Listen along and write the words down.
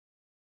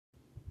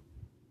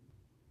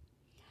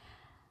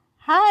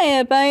Hi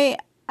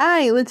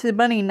everybody, Little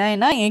Bunny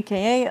 99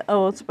 aka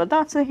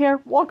Spadazza here.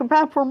 Welcome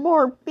back for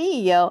more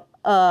video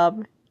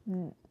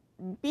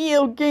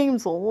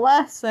games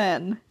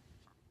lesson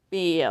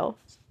videos.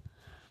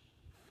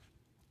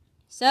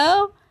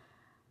 So,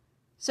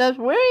 since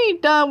we're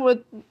done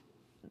with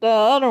the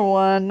other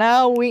one,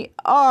 now we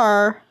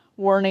are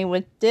warning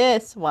with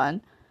this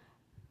one.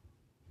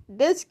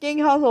 This game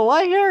console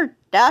right here,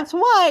 that's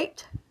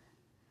right.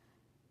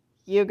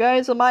 You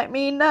guys might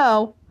mean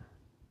no.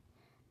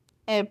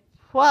 And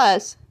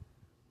plus,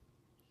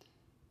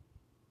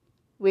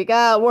 we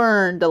gotta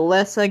learn the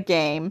lesson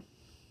game.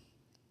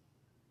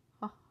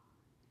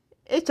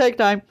 It takes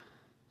time.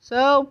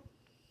 So,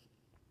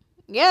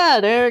 yeah,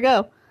 there you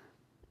go.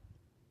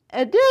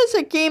 And this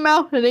came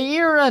out in the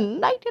year of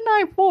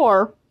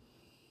 1994.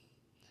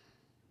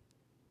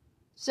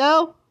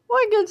 So,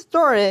 we'll get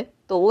started.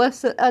 The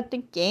lesson of the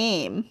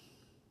game.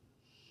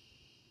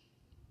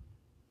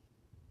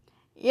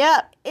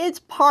 Yep, it's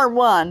part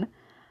 1.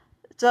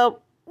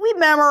 So,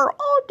 remember,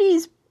 all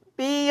these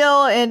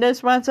video and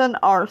this lesson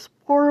are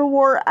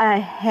spoiler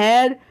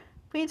ahead.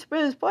 Please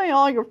play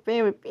all your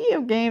favorite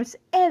video games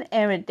and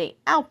everything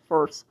out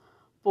first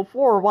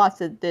before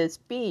watching this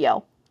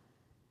video.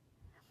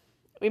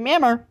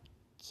 Remember,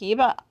 keep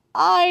an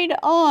eye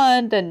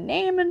on the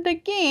name of the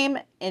game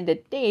and the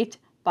date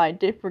by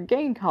different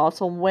game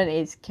console when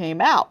it came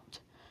out.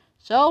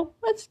 So,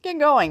 let's get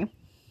going.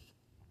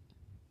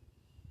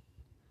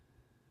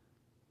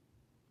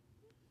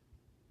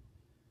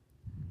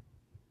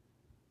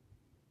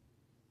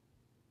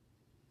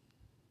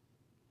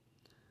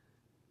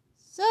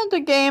 Some of the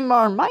game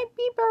might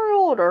be very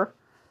older.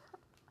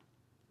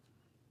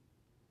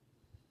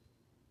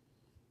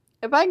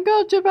 If I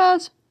go too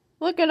fast,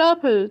 look it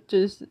up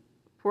just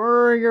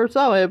for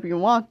yourself if you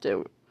want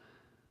to.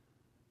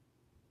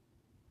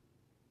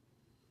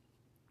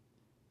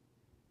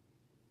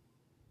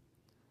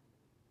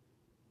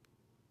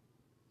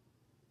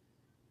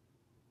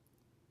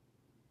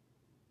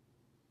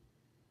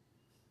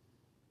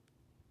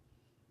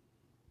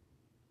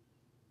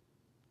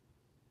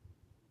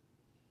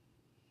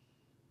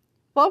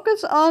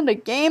 Focus on the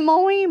game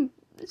only.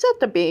 Set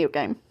the video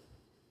game.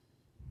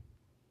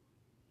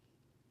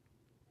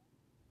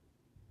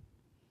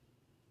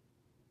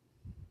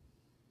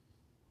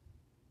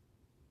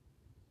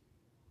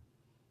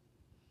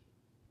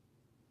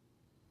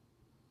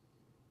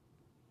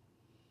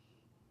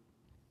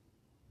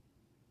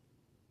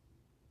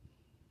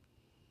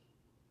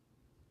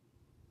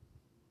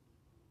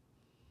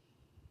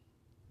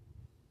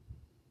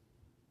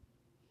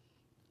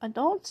 I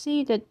don't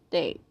see the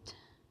date.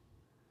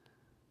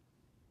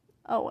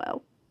 Oh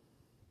well.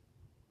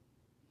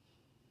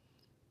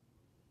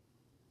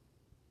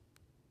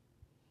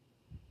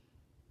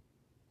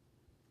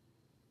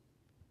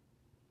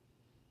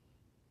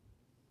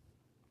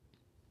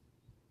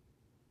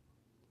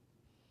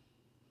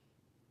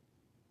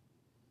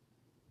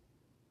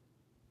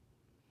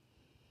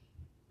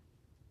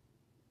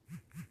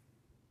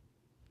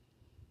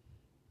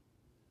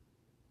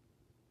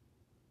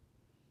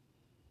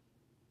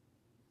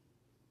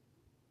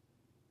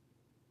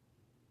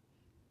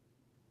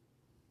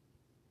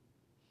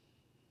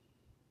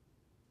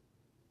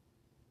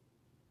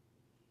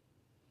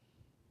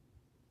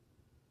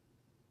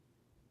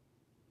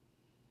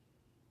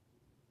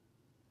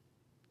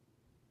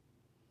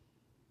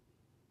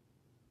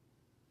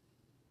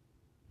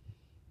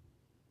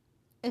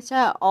 Is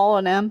that all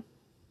of them?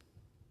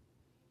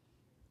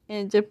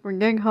 In different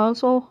game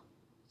console?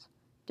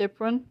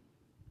 Different?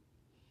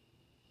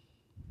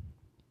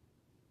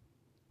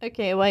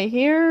 Okay, right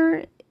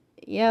here.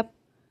 Yep.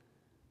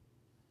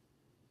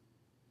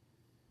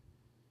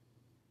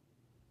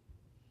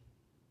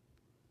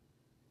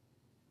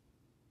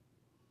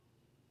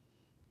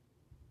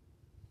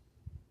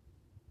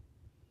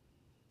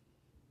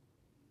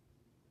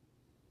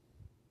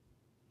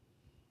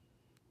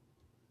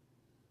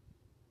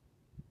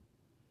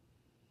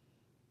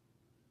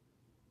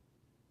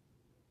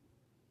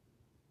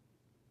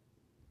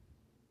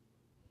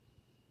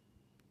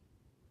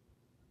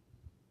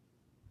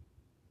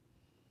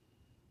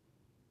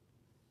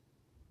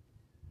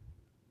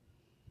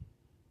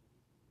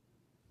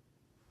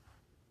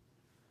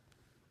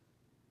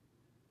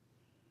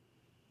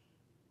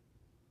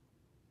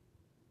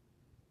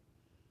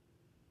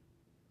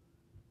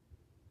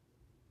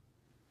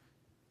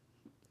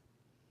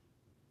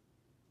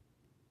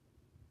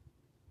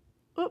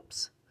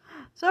 Oops.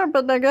 Sorry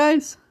about that,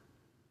 guys.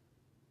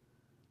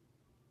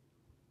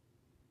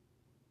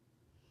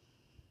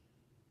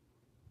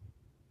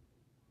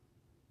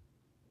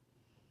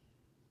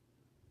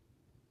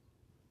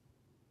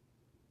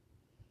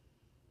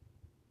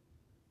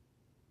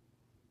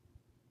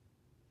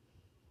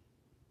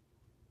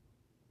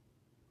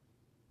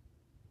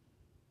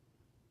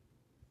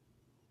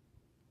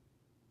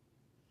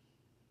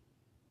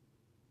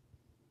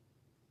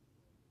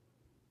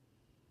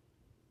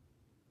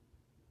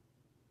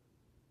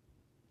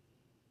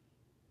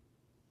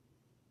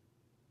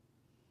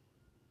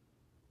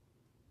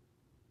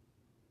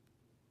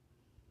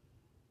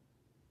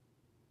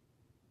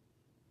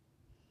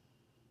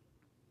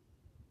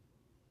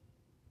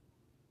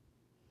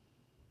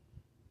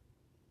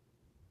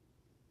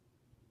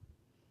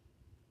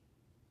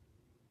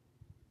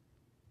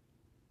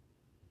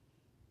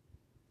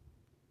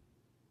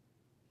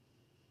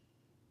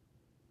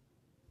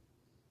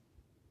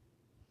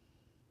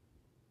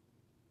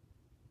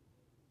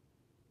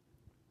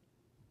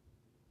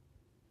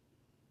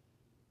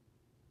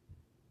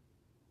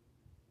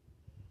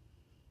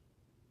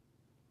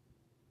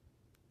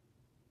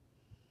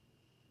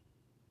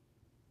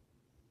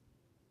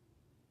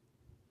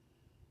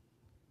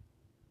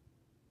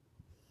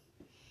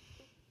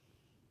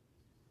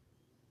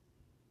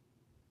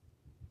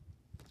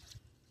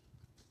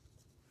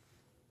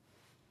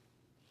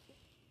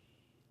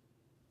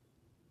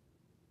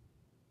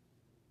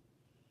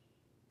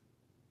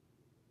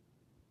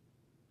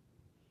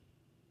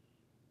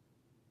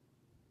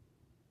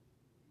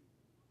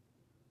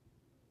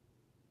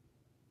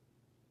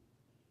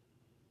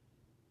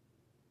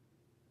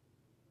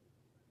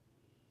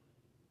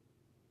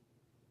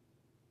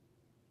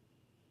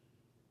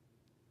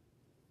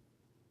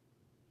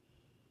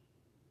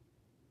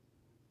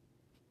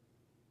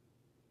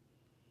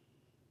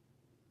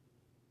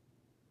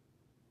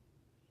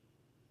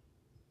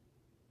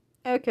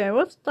 Okay,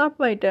 we'll stop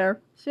right there.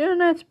 See you in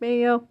the next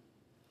video.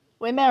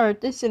 Remember,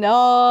 this is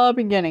the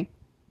beginning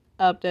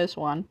of this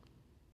one.